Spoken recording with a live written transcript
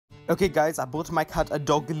Okay guys, I bought my cat a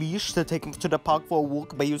dog leash to take him to the park for a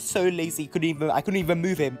walk, but he was so lazy I couldn't even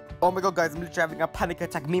move him. Oh my god guys, I'm literally having a panic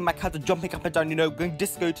attack. Me and my cat are jumping up and down, going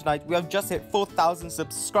disco tonight. We have just hit 4,000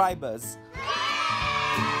 subscribers.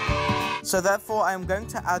 So therefore, I am going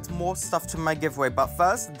to add more stuff to my giveaway. But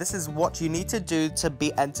first, this is what you need to do to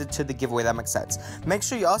be entered to the giveaway. That makes sense. Make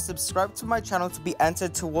sure you are subscribed to my channel to be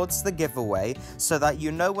entered towards the giveaway, so that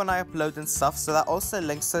you know when I upload and stuff. So that also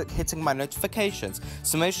links to hitting my notifications.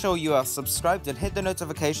 So make sure you are subscribed and hit the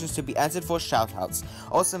notifications to be entered for shoutouts.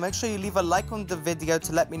 Also, make sure you leave a like on the video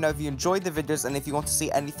to let me know if you enjoyed the videos and if you want to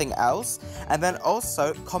see anything else. And then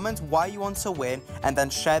also comment why you want to win and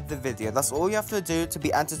then share the video. That's all you have to do to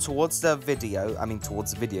be entered towards the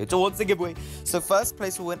towards the giveaway. So first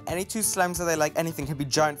place will win any 2 slimes that they like. Anything can be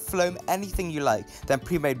giant foam, anything you like. Then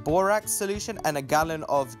pre-made borax solution and a gallon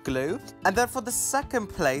of glue. And then for the second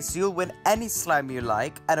place, you'll win any slime you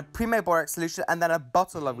like and a pre-made borax solution and then a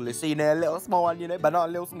bottle of glue. So a little small one, but not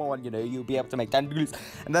a little small one, you'll be able to make 10 glues.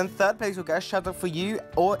 And then third place will get a shout out for you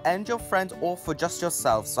and your friend, or for just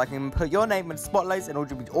yourself. So I can put your name in spotlights and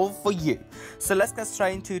it'll be all for you. So let's get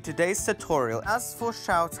straight into today's tutorial. As for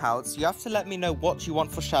shout outs, you have to let me know what you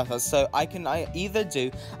want for shoutouts. So I either do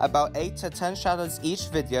about 8 to 10 shoutouts each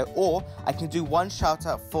video, or I can do 1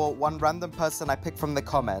 shoutout for 1 random person I pick from the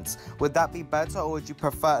comments. Would that be better, or would you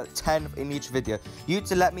prefer 10 in each video? You need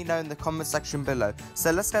to let me know in the comment section below. So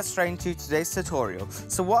let's get straight into today's tutorial.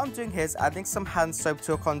 So what I'm doing here is adding some hand soap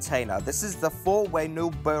to a container. This is the 4-way no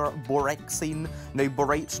boraxine, no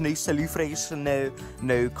borate, no sulfuration,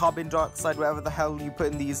 no carbon dioxide, whatever the hell you put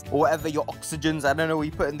in these, or whatever your oxygens, I don't know what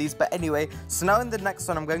you put in these, but anyway. So now in the next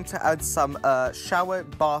one, I'm going to add some shower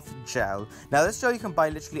bath gel. Now this gel you can buy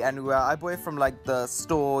literally anywhere. I bought it from like the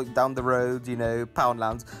store down the road,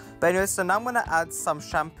 Poundland. But anyway, so now I'm going to add some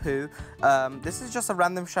shampoo. This is just a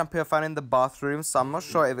random shampoo I found in the bathroom, so I'm not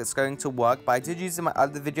sure if it's going to work, but I did use it in my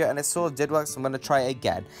other video and it sort of did work, so I'm going to try it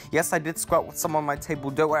again. Yes, I did squirt with some on my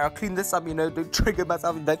table. Don't worry, I'll clean this up, don't trigger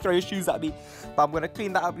myself, don't throw your shoes at me. But I'm going to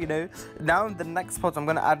clean that up, Now in the next pot, I'm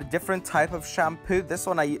going to add a different type of shampoo. This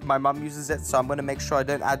one, my mum uses it, so I'm going to make sure I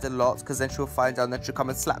don't add a lot, because then she'll find out and then she'll come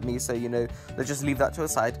and slap me, so let's just leave that to the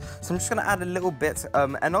side. So I'm just going to add a little bit,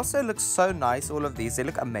 and also it looks so nice, all of these, they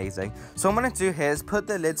look amazing. So what I'm going to do here is put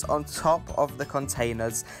the lids on top of the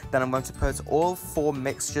containers, then I'm going to put all 4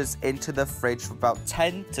 mixtures into the fridge for about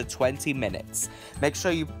 10 to 20 minutes. Make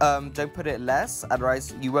sure you don't put it less,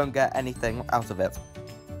 otherwise you won't get anything out of it.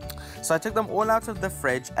 So I took them all out of the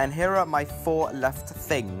fridge, and here are my 4 left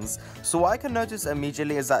things. So what I can notice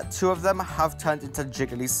immediately is that 2 of them have turned into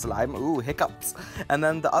jiggly slime. Ooh, hiccups. And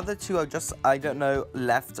then the other 2 are just, I don't know,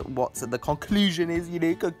 left what the conclusion is,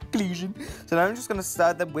 conclusion. So now I'm just going to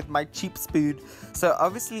stir them with my cheap spoon. So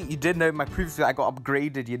obviously you did know my previous video I got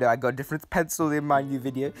upgraded, I got a different pencil in my new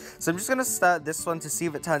video. So I'm just going to stir this one to see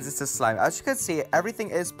if it turns into slime. As you can see, everything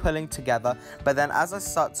is pulling together, but then as I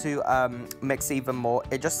start to mix even more,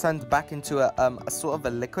 it just turns back into a sort of a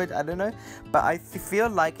liquid, I don't know, but I feel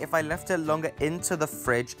like if I left it longer into the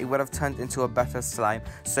fridge, it would have turned into a better slime.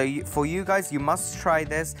 So for you guys, you must try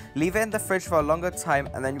this, leave it in the fridge for a longer time,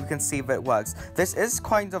 and then you can see if it works. This is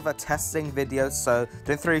kind of a testing video, so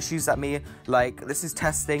don't throw your shoes at me, like this is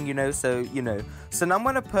testing, so now I'm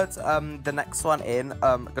gonna put the next one in.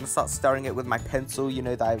 I'm gonna start stirring it with my pencil,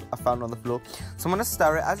 that I found on the floor. So I'm gonna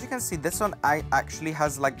stir it. As you can see, this one actually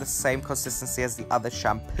has like the same consistency as the other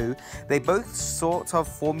shampoo. They both sort of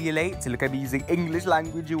formulate, look at me using English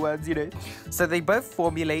language words, So they both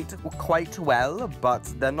formulate quite well, but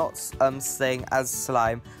they're not staying as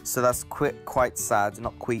slime. So that's quite sad,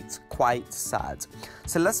 not quite sad.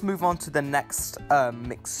 So let's move on to the next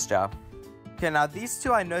mixture. Okay, now these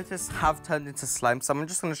 2 I noticed have turned into slime, so I'm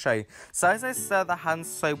just going to show you. So as I stir the hand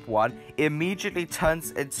soap one, it immediately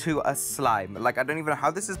turns into a slime. Like, I don't even know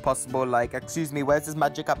how this is possible. Like, excuse me, where's this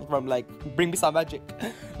magic coming from? Like, bring me some magic.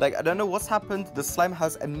 Like, I don't know what's happened. The slime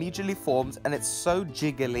has immediately formed, and it's so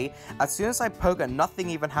jiggly. As soon as I poke it,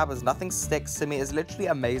 nothing even happens. Nothing sticks to me. It's literally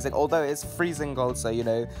amazing, although it's freezing cold,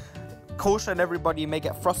 so, caution everybody, you may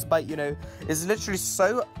get frostbite, It's literally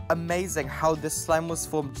so amazing how this slime was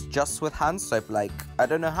formed just with hand soap. Like, I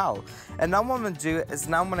don't know how. And now what I'm going to do is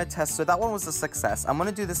I'm going to test. So that one was a success. I'm going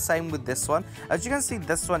to do the same with this one. As you can see,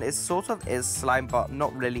 this one is sort of slime, but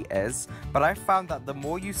not really is. But I found that the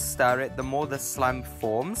more you stir it, the more the slime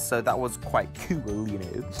forms. So that was quite cool,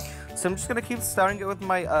 So I'm just going to keep stirring it with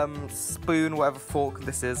my spoon, whatever fork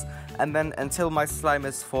this is, and then until my slime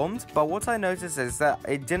is formed. But what I noticed is that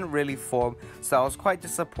it didn't really form, so I was quite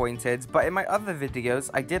disappointed. But in my other videos,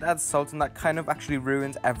 I did add salt, and that kind of actually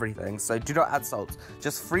ruined everything. So do not add salt.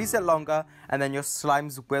 Just freeze it longer, and then your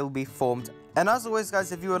slimes will be formed And as always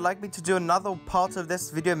guys, if you would like me to do another part of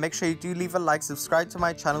this video, make sure you do leave a like, subscribe to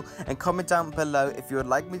my channel, and comment down below if you would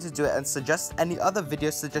like me to do it, and suggest any other video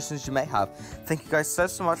suggestions you may have. Thank you guys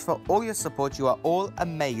so much for all your support. You are all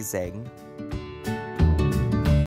amazing.